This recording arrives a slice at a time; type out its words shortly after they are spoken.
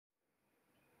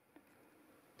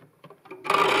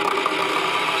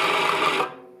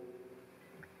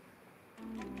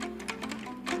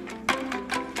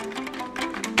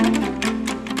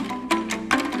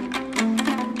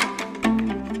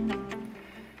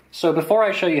So before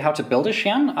I show you how to build a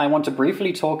chien, I want to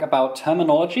briefly talk about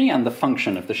terminology and the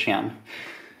function of the chien.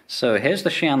 So here's the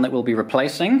chien that we'll be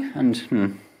replacing,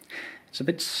 and it's a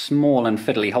bit small and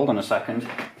fiddly. Hold on a second.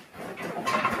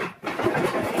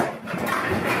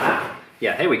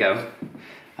 Yeah, here we go.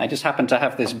 I just happen to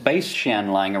have this base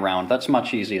chien lying around. That's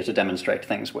much easier to demonstrate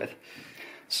things with.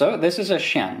 So this is a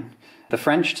chien. The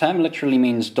French term literally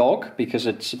means dog because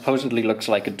it supposedly looks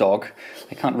like a dog.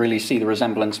 I can't really see the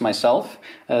resemblance myself.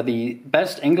 The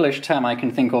best English term I can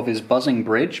think of is buzzing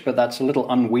bridge, but that's a little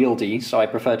unwieldy, so I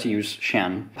prefer to use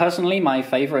chien. Personally, my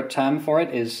favorite term for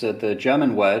it is the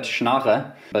German word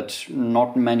Schnarre, but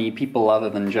not many people other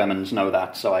than Germans know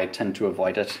that, so I tend to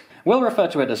avoid it. We'll refer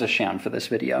to it as a chien for this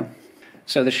video.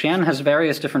 So the chien has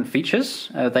various different features.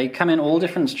 They come in all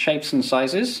different shapes and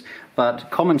sizes,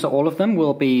 but common to all of them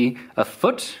will be a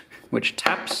foot, which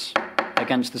taps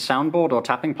against the soundboard or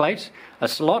tapping plate, a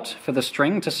slot for the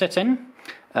string to sit in,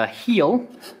 a heel,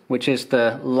 which is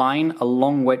the line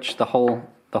along which the whole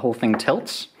thing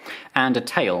tilts, and a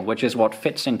tail, which is what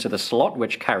fits into the slot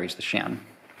which carries the chien.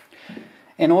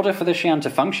 In order for the chien to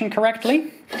function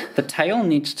correctly, the tail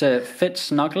needs to fit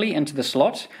snugly into the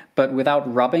slot, but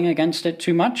without rubbing against it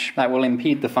too much. That will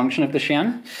impede the function of the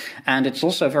chien. And it's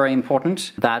also very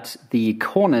important that the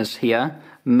corners here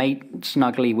mate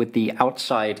snugly with the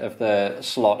outside of the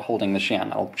slot holding the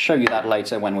chien. I'll show you that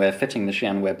later when we're fitting the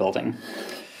chien we're building.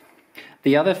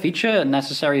 The other feature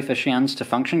necessary for chiens to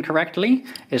function correctly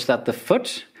is that the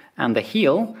foot and the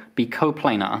heel be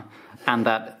coplanar, and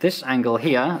that this angle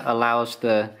here allows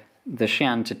the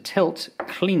chien to tilt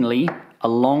cleanly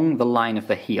along the line of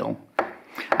the heel.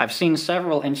 I've seen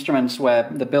several instruments where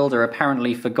the builder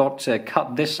apparently forgot to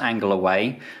cut this angle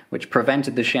away, which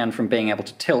prevented the chien from being able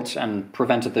to tilt and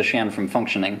prevented the chien from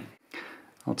functioning.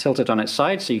 I'll tilt it on its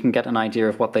side so you can get an idea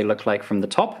of what they look like from the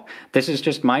top. This is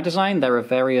just my design. There are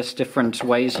various different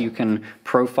ways you can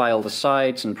profile the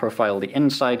sides and profile the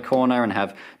inside corner and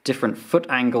have different foot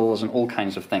angles and all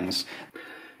kinds of things.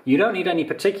 You don't need any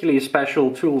particularly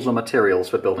special tools or materials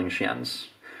for building chiens.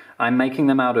 I'm making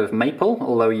them out of maple,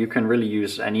 although you can really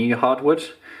use any hardwood.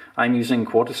 I'm using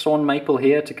quarter sawn maple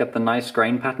here to get the nice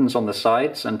grain patterns on the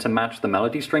sides and to match the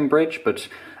melody string bridge, but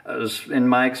as in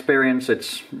my experience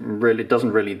it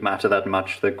doesn't really matter that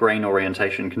much. The grain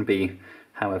orientation can be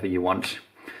however you want.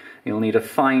 You'll need a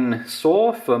fine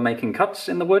saw for making cuts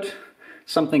in the wood,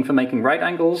 something for making right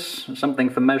angles, something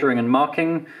for measuring and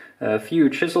marking, a few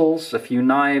chisels, a few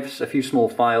knives, a few small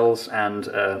files, and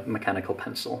a mechanical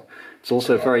pencil. It's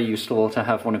also very useful to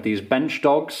have one of these bench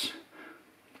dogs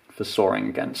for sawing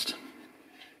against.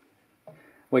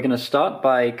 We're going to start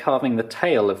by carving the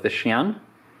tail of the chien.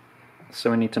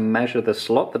 So we need to measure the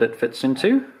slot that it fits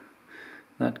into.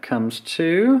 That comes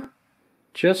to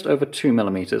just over 2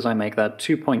 millimeters. I make that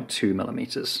 2.2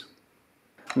 millimeters.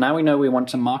 Now we know we want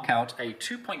to mark out a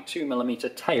 2.2 millimeter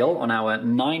tail on our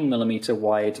 9 millimeter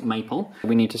wide maple.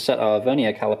 We need to set our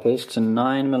vernier calipers to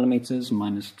 9 millimeters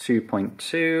minus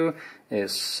 2.2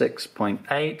 is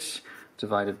 6.8,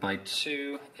 divided by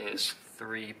 2 is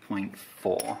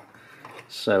 3.4.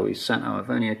 So we set our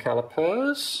vernier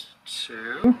calipers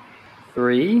to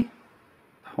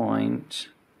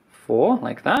 3.4,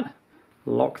 like that.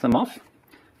 Lock them off.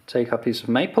 Take our piece of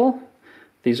maple.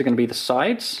 These are going to be the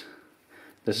sides.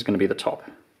 This is going to be the top.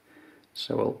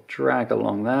 So we'll drag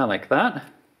along there like that,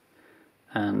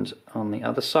 and on the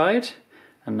other side,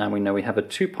 and now we know we have a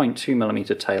 2.2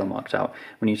 millimeter tail marked out.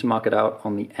 We need to mark it out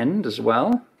on the end as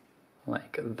well,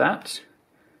 like that,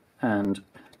 and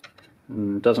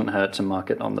it doesn't hurt to mark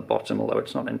it on the bottom, although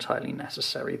it's not entirely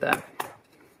necessary there.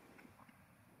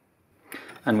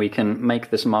 And we can make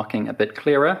this marking a bit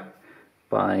clearer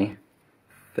by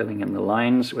filling in the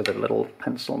lines with a little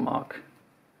pencil mark.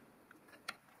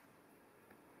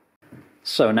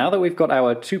 So now that we've got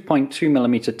our 2.2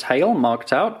 millimeter tail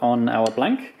marked out on our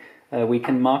blank, we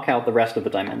can mark out the rest of the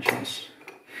dimensions.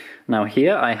 Now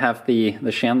here I have the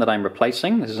chien that I'm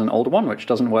replacing. This is an old one which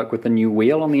doesn't work with the new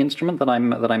wheel on the instrument that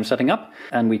I'm setting up,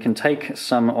 and we can take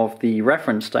some of the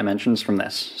reference dimensions from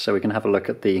this. So we can have a look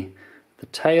at the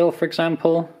tail, for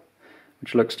example,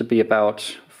 which looks to be about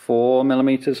 4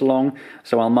 millimeters long.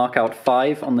 So I'll mark out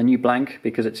 5 on the new blank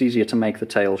because it's easier to make the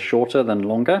tail shorter than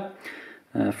longer.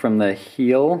 From the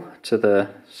heel to the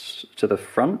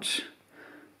front,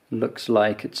 looks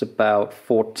like it's about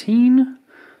 14.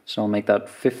 So I'll make that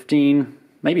 15,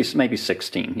 maybe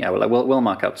 16. Yeah, we'll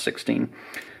mark out 16.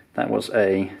 That was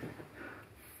a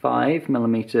 5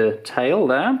 millimeter tail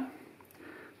there.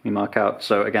 We mark out.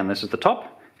 So again, this is the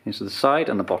top, this is the side,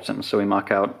 and the bottom. So we mark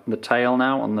out the tail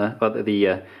now on the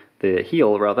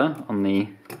heel rather on the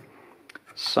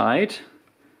side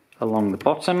along the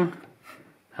bottom,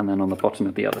 and then on the bottom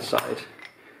of the other side.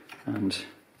 And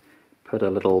put a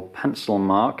little pencil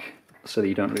mark so that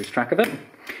you don't lose track of it.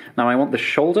 Now I want the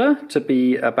shoulder to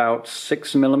be about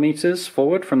 6 millimeters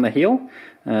forward from the heel,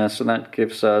 so that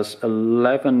gives us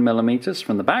 11 millimeters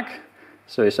from the back.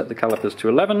 So you set the calipers to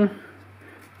 11,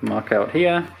 mark out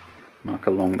here, mark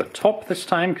along the top this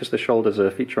time because the shoulder's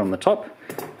a feature on the top,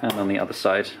 and on the other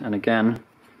side. And again,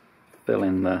 fill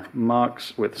in the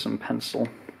marks with some pencil.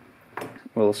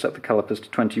 We'll set the calipers to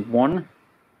 21,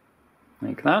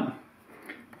 like that,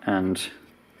 and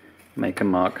make a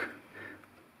mark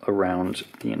around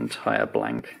the entire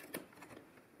blank.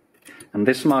 And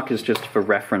this mark is just for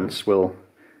reference. We'll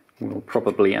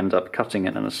probably end up cutting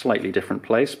it in a slightly different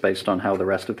place based on how the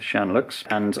rest of the Chien looks.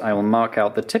 And I will mark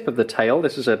out the tip of the tail.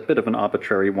 This is a bit of an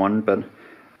arbitrary one, but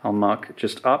I'll mark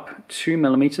just up 2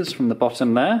 millimeters from the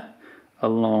bottom there,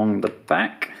 along the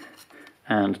back,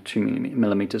 and 2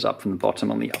 millimeters up from the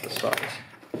bottom on the other side.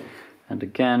 And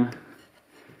again,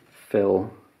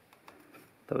 fill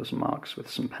those marks with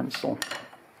some pencil.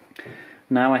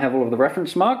 Now I have all of the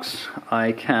reference marks,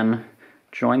 I can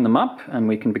join them up and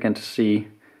we can begin to see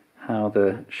how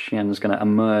the Chien is going to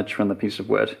emerge from the piece of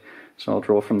wood. So I'll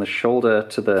draw from the shoulder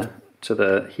to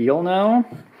the heel now,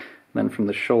 then from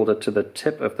the shoulder to the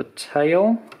tip of the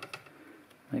tail,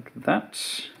 like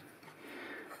that.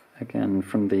 Again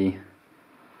from the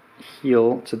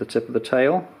heel to the tip of the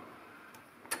tail,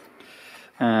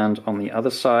 and on the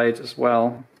other side as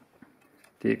well,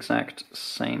 the exact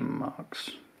same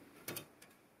marks.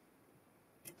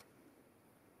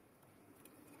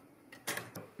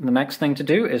 The next thing to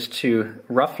do is to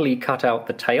roughly cut out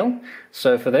the tail.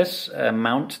 So for this,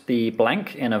 mount the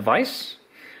blank in a vise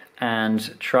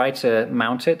and try to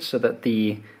mount it so that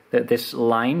this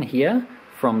line here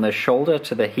from the shoulder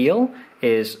to the heel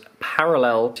is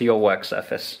parallel to your work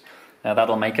surface. Now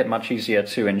that'll make it much easier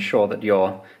to ensure that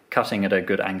you're cutting at a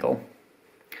good angle.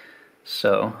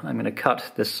 So I'm going to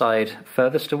cut the side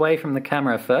furthest away from the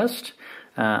camera first,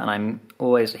 and I'm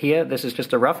always here. This is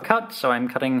just a rough cut, so I'm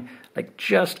cutting like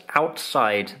just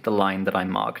outside the line that I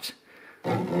marked.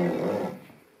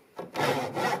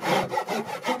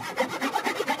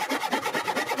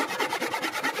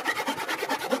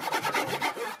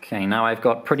 Okay, now I've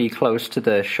got pretty close to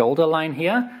the shoulder line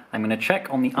here. I'm going to check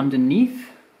on the underneath,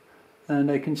 and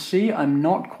I can see I'm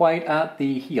not quite at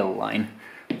the heel line.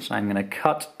 So I'm going to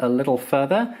cut a little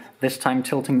further, this time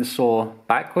tilting the saw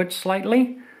backwards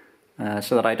slightly,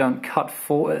 so that I don't cut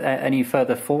any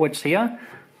further forwards here,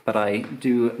 but I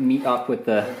do meet up with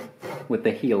the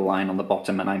heel line on the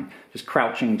bottom, and I'm just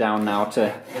crouching down now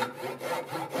to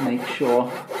make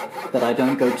sure that I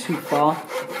don't go too far.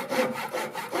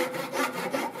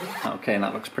 Okay,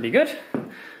 that looks pretty good.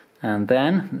 And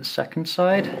then the second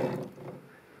side.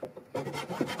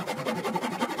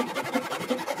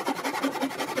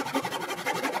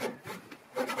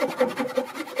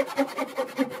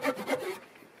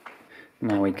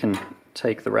 Now we can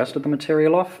take the rest of the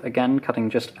material off, again cutting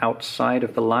just outside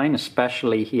of the line,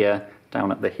 especially here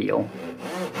down at the heel.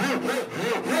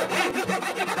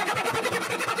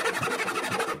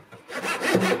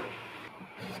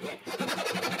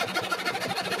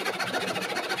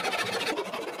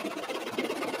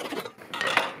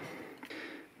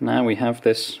 Now we have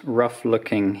this rough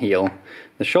looking heel.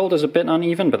 The shoulder's a bit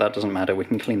uneven, but that doesn't matter, we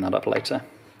can clean that up later.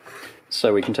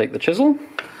 So we can take the chisel,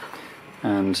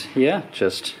 and here,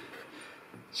 just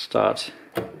start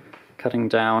cutting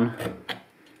down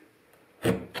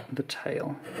the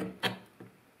tail.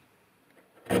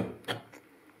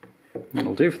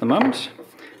 That'll do for the moment.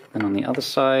 Then on the other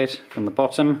side, from the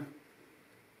bottom,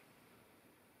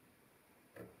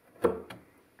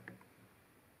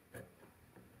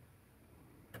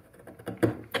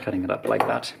 cutting it up like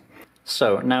that.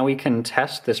 So now we can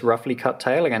test this roughly cut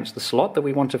tail against the slot that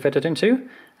we want to fit it into,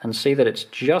 and see that it's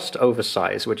just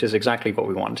oversized, which is exactly what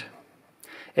we want.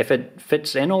 If it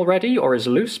fits in already or is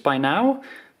loose by now,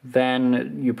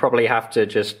 then you probably have to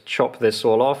just chop this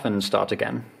all off and start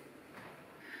again.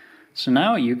 So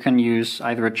now you can use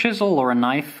either a chisel or a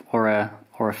knife or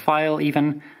a file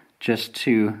even, just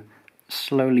to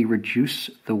slowly reduce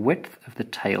the width of the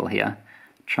tail here,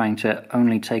 trying to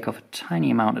only take off a tiny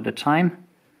amount at a time.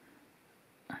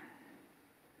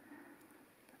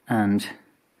 And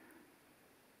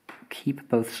keep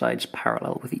both sides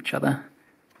parallel with each other.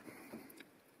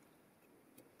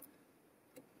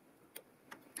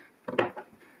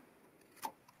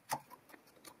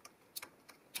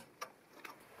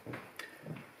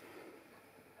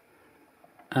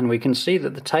 And we can see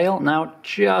that the tail now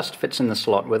just fits in the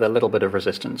slot with a little bit of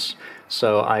resistance.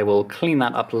 So I will clean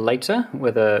that up later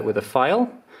with a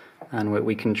file, and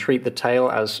we can treat the tail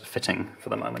as fitting for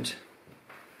the moment.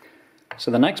 So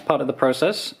the next part of the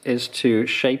process is to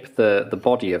shape the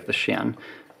body of the Chien,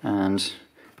 and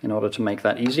in order to make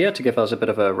that easier, to give us a bit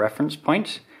of a reference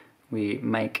point, we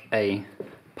make a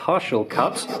partial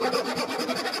cut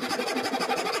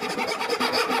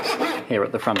here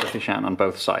at the front of the Chien on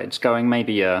both sides, going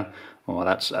maybe oh,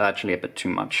 that's actually a bit too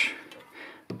much.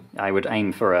 I would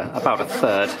aim for about a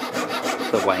third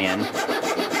the way in.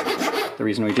 The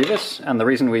reason we do this, and the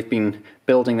reason we've been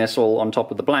building this all on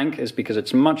top of the blank, is because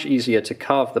it's much easier to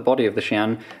carve the body of the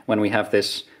Chien when we have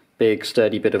this big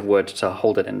sturdy bit of wood to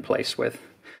hold it in place with.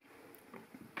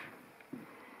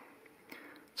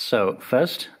 So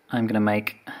first I'm going to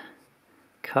make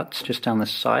cuts just down the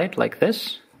side like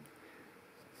this,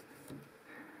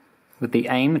 with the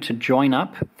aim to join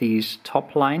up these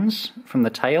top lines from the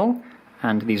tail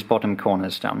and these bottom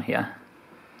corners down here.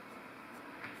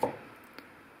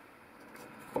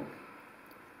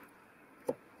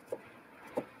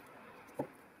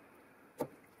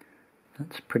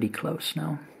 That's pretty close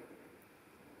now.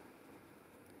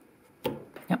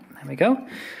 Yep, there we go.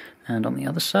 And on the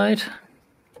other side.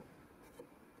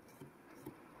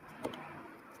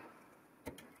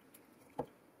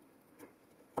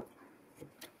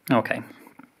 Okay.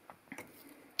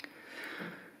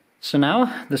 So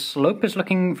now the slope is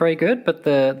looking very good, but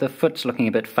the foot's looking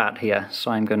a bit fat here.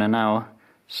 So I'm going to now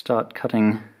start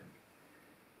cutting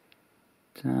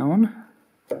down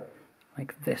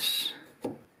like this.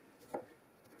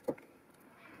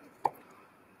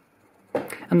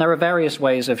 And there are various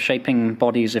ways of shaping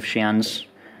bodies of Chiens.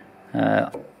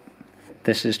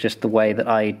 This is just the way that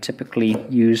I typically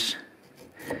use.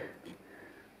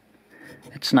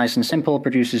 It's nice and simple,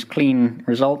 produces clean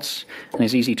results, and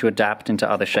is easy to adapt into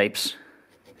other shapes.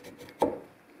 So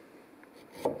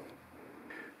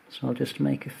I'll just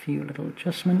make a few little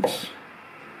adjustments.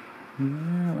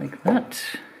 Like that.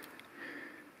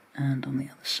 And on the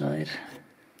other side.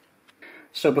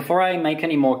 So before I make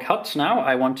any more cuts now,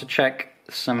 I want to check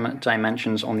some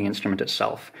dimensions on the instrument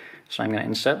itself. So I'm going to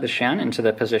insert the Chien into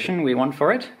the position we want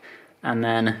for it, and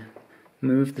then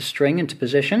move the string into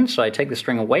position. So I take the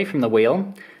string away from the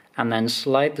wheel, and then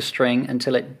slide the string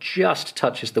until it just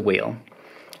touches the wheel.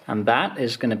 And that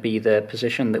is going to be the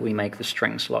position that we make the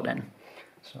string slot in.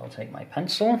 So I'll take my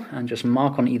pencil and just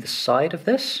mark on either side of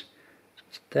this. So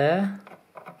it's there,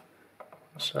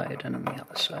 side, and on the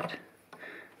other side.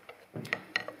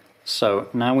 So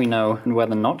now we know where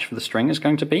the notch for the string is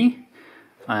going to be.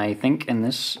 I think on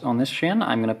this Chien,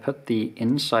 I'm going to put the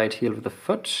inside heel of the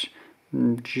foot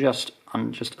just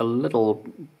a little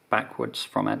backwards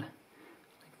from it,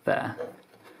 like there.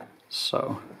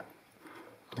 So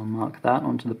I'll mark that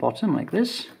onto the bottom like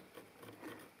this.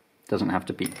 Doesn't have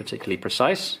to be particularly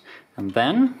precise. And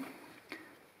then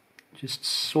just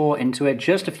saw into it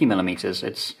just a few millimeters.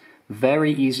 It's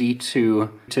very easy to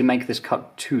make this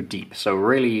cut too deep, so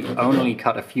really only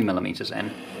cut a few millimeters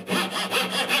in.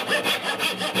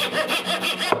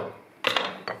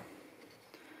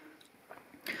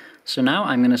 So now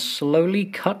I'm going to slowly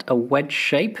cut a wedge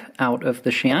shape out of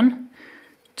the Chien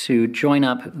to join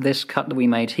up this cut that we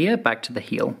made here back to the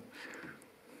heel.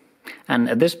 And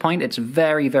at this point it's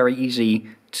very, very easy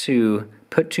to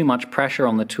put too much pressure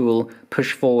on the tool,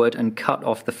 push forward and cut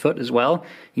off the foot as well.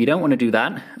 You don't want to do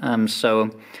that, so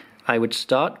I would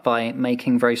start by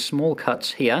making very small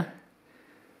cuts here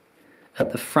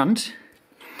at the front,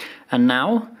 and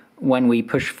now when we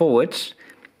push forwards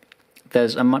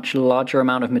there's a much larger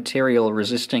amount of material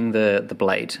resisting the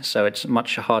blade, so it's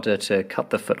much harder to cut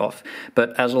the foot off.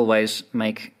 But as always,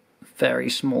 make very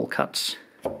small cuts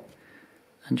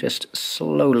and just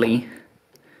slowly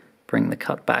bring the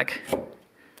cut back.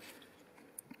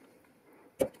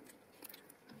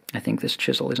 I think this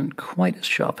chisel isn't quite as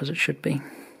sharp as it should be.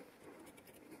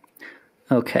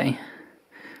 Okay,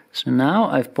 so now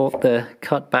I've brought the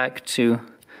cut back to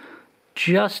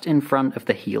just in front of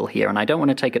the heel here, and I don't want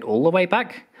to take it all the way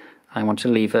back. I want to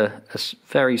leave a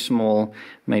very small,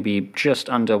 maybe just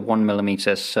under 1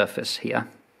 millimeter surface here.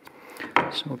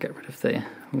 So we'll get rid of the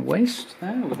waste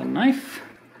there with a knife.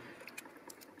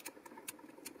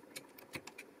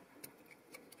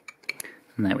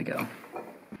 And there we go.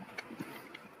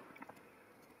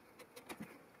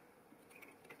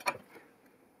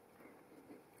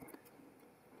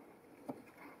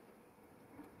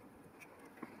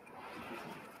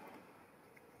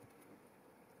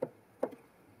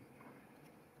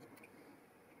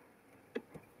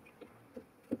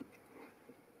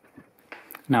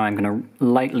 Now I'm going to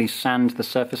lightly sand the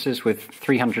surfaces with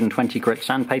 320 grit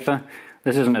sandpaper.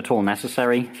 This isn't at all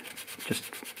necessary, just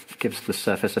gives the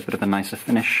surface a bit of a nicer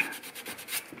finish.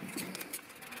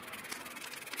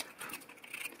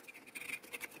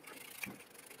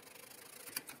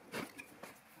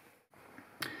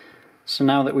 So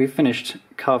now that we've finished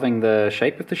carving the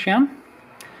shape of the chien,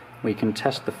 we can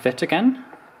test the fit again.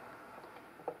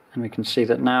 And we can see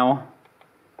that now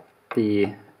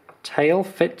the tail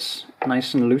fits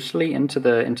nice and loosely into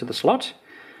the slot.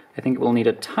 I think it will need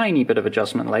a tiny bit of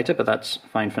adjustment later, but that's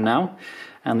fine for now.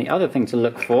 And the other thing to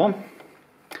look for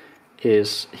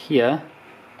is here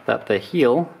that the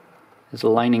heel is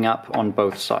lining up on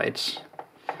both sides.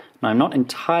 Now I'm not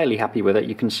entirely happy with it.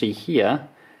 You can see here,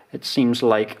 it seems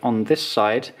like on this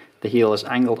side, the heel is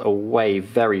angled away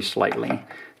very slightly.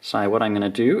 So what I'm going to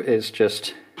do is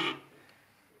just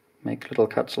make little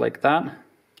cuts like that,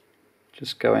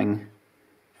 just going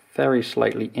very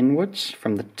slightly inwards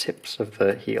from the tips of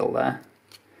the heel there.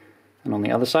 And on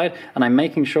the other side, and I'm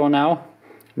making sure now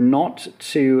not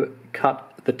to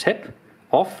cut the tip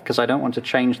off, because I don't want to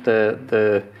change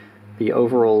the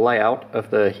overall layout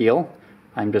of the heel.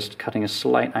 I'm just cutting a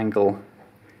slight angle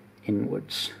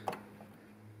inwards.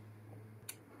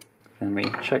 Then we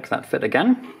check that fit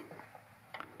again.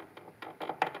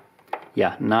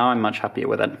 Yeah, now I'm much happier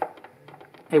with it.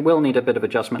 It will need a bit of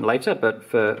adjustment later, but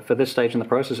for this stage in the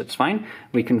process it's fine.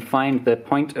 We can find the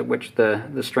point at which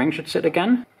the string should sit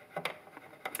again.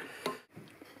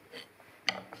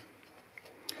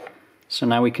 So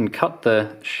now we can cut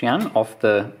the chien off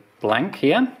the blank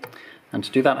here. And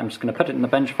to do that I'm just going to put it in the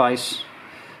bench vise,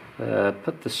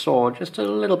 put the saw just a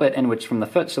little bit inwards from the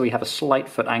foot so we have a slight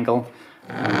foot angle,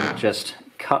 and just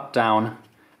cut down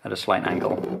at a slight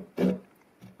angle.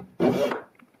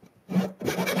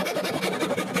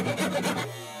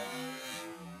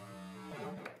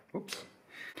 Oops.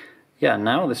 Yeah,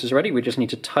 now this is ready. We just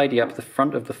need to tidy up the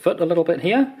front of the foot a little bit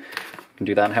here. You can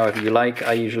do that however you like.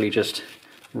 I usually just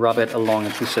rub it along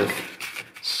a piece of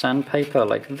sandpaper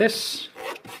like this.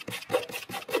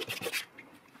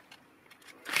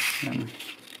 And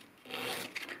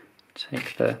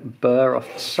take the burr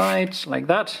off the sides like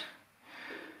that.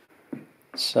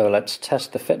 So let's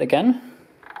test the fit again.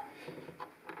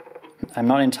 I'm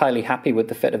not entirely happy with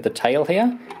the fit of the tail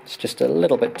here. It's just a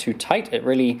little bit too tight.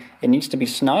 It needs to be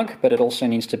snug, but it also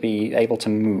needs to be able to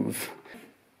move.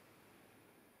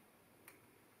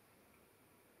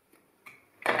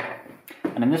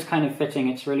 And in this kind of fitting,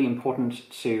 it's really important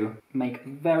to make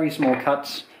very small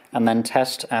cuts and then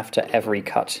test after every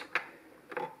cut.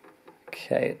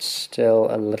 Okay, it's still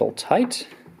a little tight.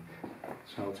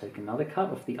 So I'll take another cut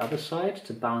off the other side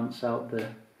to balance out the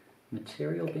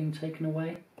material being taken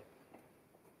away.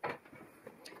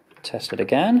 Test it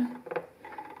again.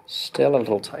 Still a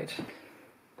little tight.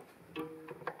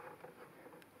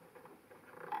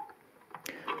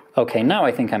 Okay, now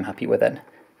I think I'm happy with it.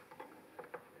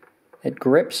 It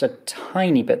grips a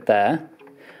tiny bit there,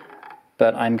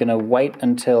 but I'm going to wait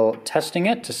until testing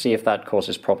it to see if that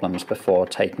causes problems before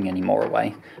taking any more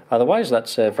away. Otherwise,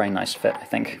 that's a very nice fit, I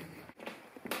think.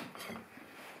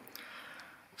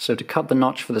 So to cut the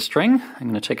notch for the string, I'm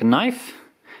going to take a knife.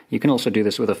 You can also do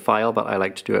this with a file, but I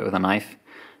like to do it with a knife.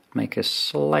 Make a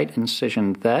slight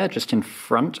incision there, just in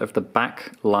front of the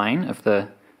back line of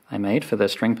I made for the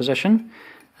string position,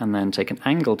 and then take an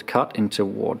angled cut in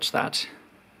towards that,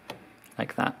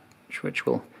 like that, which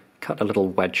will cut a little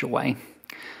wedge away.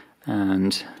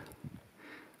 And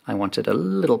I want it a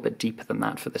little bit deeper than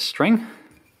that for this string.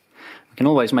 We can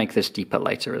always make this deeper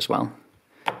later as well.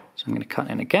 So I'm going to cut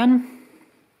in again.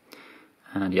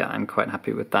 And yeah, I'm quite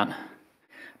happy with that.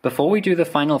 Before we do the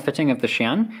final fitting of the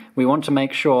chien, we want to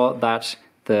make sure that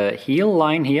the heel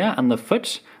line here and the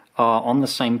foot are on the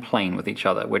same plane with each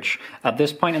other, which at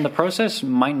this point in the process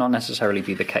might not necessarily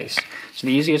be the case. So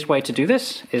the easiest way to do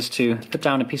this is to put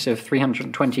down a piece of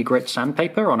 320 grit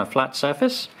sandpaper on a flat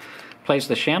surface, place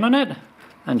the chien on it,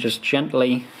 and just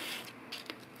gently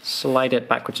slide it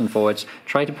backwards and forwards.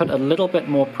 Try to put a little bit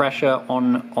more pressure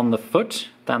on the foot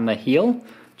than the heel,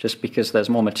 just because there's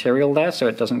more material there so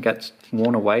it doesn't get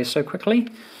worn away so quickly.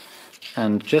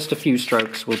 And just a few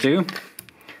strokes will do.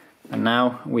 And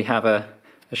now we have a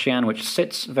chien which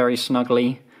sits very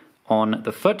snugly on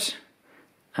the foot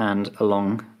and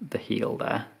along the heel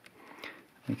there.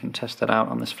 We can test that out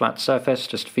on this flat surface,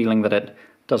 just feeling that it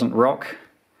doesn't rock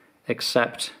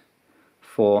except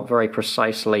for very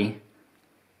precisely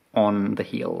on the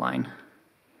heel line.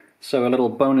 So a little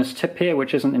bonus tip here,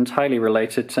 which isn't entirely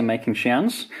related to making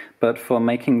chiens, but for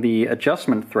making the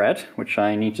adjustment thread, which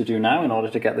I need to do now in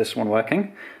order to get this one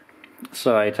working.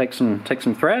 So I take some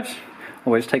thread,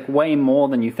 always take way more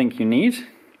than you think you need,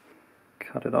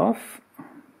 cut it off. So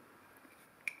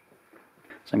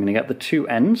I'm going to get the two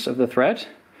ends of the thread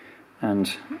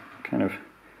and kind of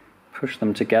push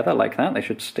them together like that. They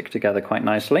should stick together quite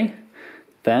nicely.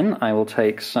 Then I will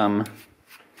take some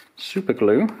super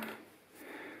glue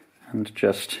and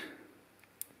just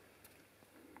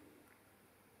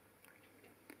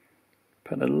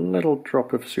put a little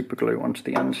drop of super glue onto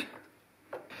the end.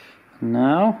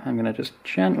 Now I'm going to just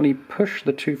gently push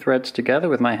the two threads together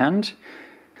with my hand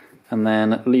and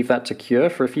then leave that to cure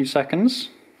for a few seconds.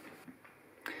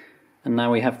 And now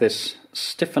we have this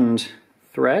stiffened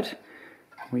thread.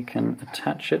 We can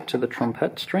attach it to the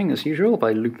trumpet string as usual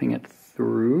by looping it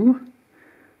through,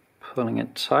 pulling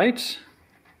it tight,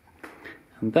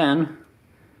 and then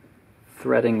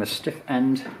threading the stiff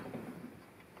end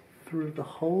through the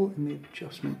hole in the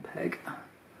adjustment peg.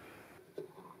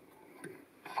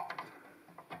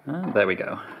 There we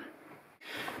go.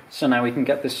 So now we can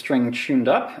get this string tuned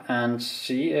up and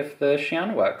see if the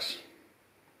Chien works.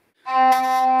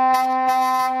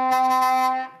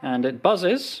 And it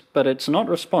buzzes, but it's not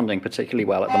responding particularly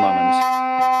well at the moment.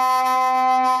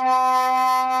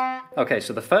 Okay,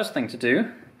 so the first thing to do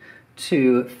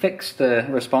to fix the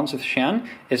response of Chien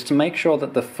is to make sure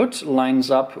that the foot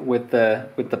lines up with the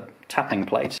tapping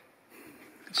plate.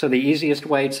 So the easiest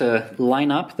way to line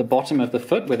up the bottom of the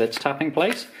foot with its tapping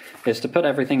plate is to put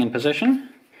everything in position,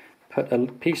 put a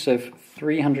piece of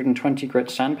 320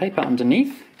 grit sandpaper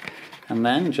underneath, and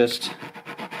then just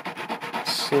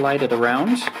slide it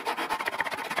around.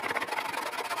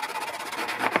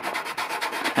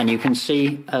 And you can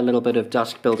see a little bit of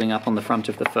dust building up on the front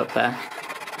of the foot there.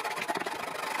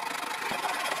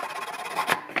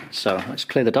 So let's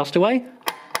clear the dust away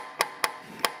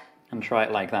and try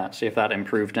it like that, see if that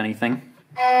improved anything.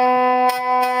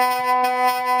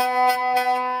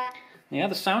 Yeah,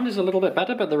 the sound is a little bit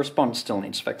better, but the response still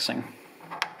needs fixing.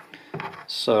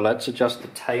 So let's adjust the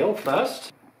tail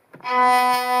first.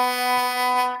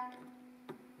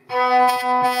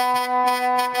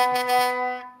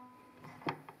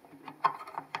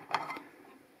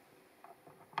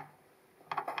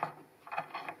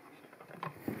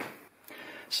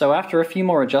 So after a few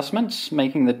more adjustments,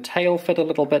 making the tail fit a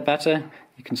little bit better,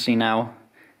 you can see now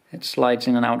it slides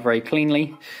in and out very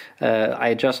cleanly. I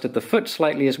adjusted the foot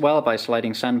slightly as well by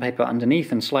sliding sandpaper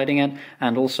underneath and sliding it,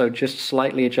 and also just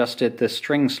slightly adjusted the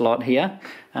string slot here.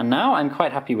 And now I'm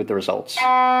quite happy with the results.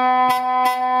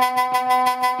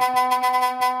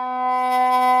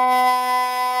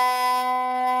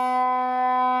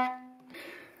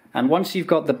 And once you've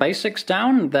got the basics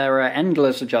down, there are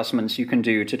endless adjustments you can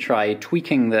do to try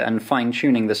tweaking and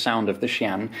fine-tuning the sound of the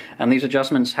Chien. And these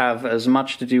adjustments have as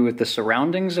much to do with the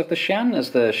surroundings of the Chien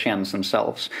as the Chiens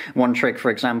themselves. One trick, for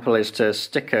example, is to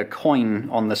stick a coin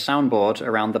on the soundboard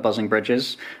around the buzzing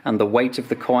bridges, and the weight of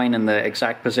the coin and the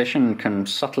exact position can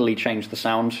subtly change the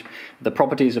sound. The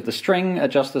properties of the string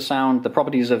adjust the sound. The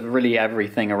properties of really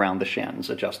everything around the Chiens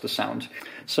adjust the sound.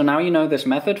 So now you know this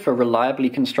method for reliably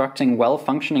constructing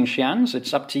well-functioning Chiens.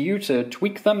 It's up to you to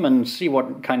tweak them and see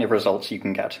what kind of results you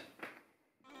can get.